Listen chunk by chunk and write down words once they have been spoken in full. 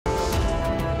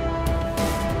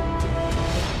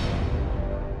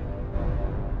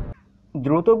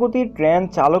দ্রুতগতির ট্রেন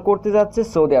চালু করতে যাচ্ছে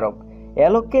সৌদি আরব। এ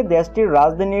লক্ষ্যে দেশটির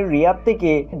রাজধানী রিয়াদ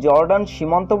থেকে জর্ডান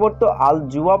সীমান্তবর্তী আল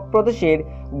জুয়াব প্রদেশের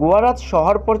গুয়ারাত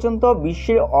শহর পর্যন্ত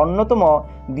বিশ্বের অন্যতম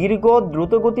দীর্ঘ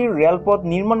দ্রুতগতির রেলপথ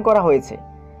নির্মাণ করা হয়েছে।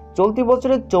 চলতি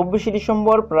বছরের 24শে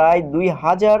ডিসেম্বর প্রায়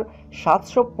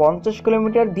 2750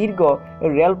 কিলোমিটার দীর্ঘ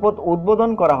রেলপথ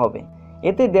উদ্বোধন করা হবে।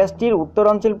 এতে দেশটির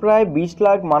উত্তরাঞ্চল প্রায় 20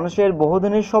 লাখ মানুষের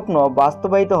বহুদিনের স্বপ্ন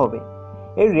বাস্তবায়িত হবে।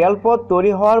 এই রেলপথ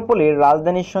তৈরি হওয়ার ফলে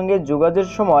রাজধানীর সঙ্গে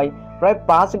যোগাযোগের সময় প্রায়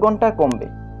 5 ঘন্টা কমবে।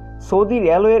 সৌদি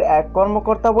রেলওয়ের এক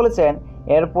কর্মকর্তা বলেছেন,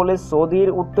 এর ফলে সৌদির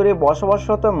উত্তরে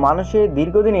বসবাসরত মানুষের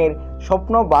দীর্ঘদিনের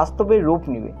স্বপ্ন বাস্তবে রূপ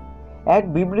নেবে। এক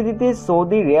বিবৃতিতে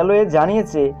সৌদি রেলওয়ে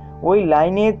জানিয়েছে, ওই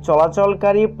লাইনে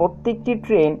চলাচলকারী প্রত্যেকটি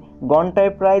ট্রেন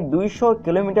ঘন্টায় প্রায় 200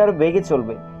 কিলোমিটার বেগে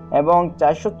চলবে এবং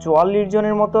 444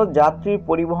 জনের মতো যাত্রী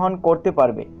পরিবহন করতে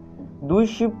পারবে। 2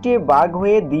 শিফটে ভাগ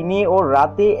হয়ে দিনে ও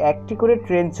রাতে একটি করে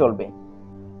ট্রেন চলবে।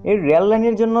 এই রেল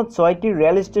লাইনের জন্য 6টি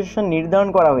রেল স্টেশন নির্ধারণ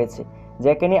করা হয়েছে,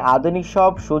 যেখানে আধুনিক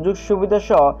সব সুযোগ সুবিধা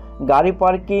সহ গাড়ি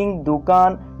পার্কিং, দোকান,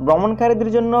 ভ্রমণকারীদের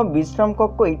জন্য বিশ্রাম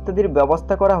কক্ষ ইত্যাদির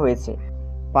ব্যবস্থা করা হয়েছে।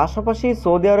 পাশাপাশি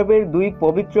সৌদি আরবের 2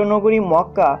 পবিত্র নগরী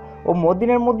মক্কা ও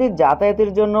মদিনার মধ্যে যাতায়াতের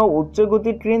জন্য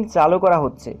উচ্চগতির ট্রেন চালু করা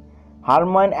হচ্ছে।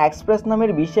 হারমাইন এক্সপ্রেস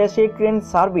নামের বিশেষ এই ট্রেন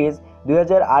সার্ভিস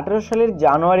 2018 সালের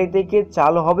জানুয়ারি থেকে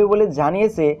চালু হবে বলে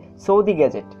জানিয়েছে সৌদি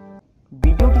গ্যাজেট।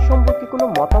 ভিডিওটি সম্পর্কে কোনো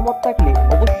মতামত থাকলে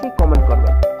অবশ্যই কমেন্ট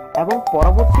করবেন এবং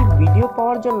পরবর্তী ভিডিও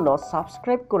পাওয়ার জন্য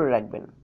সাবস্ক্রাইব করে রাখবেন।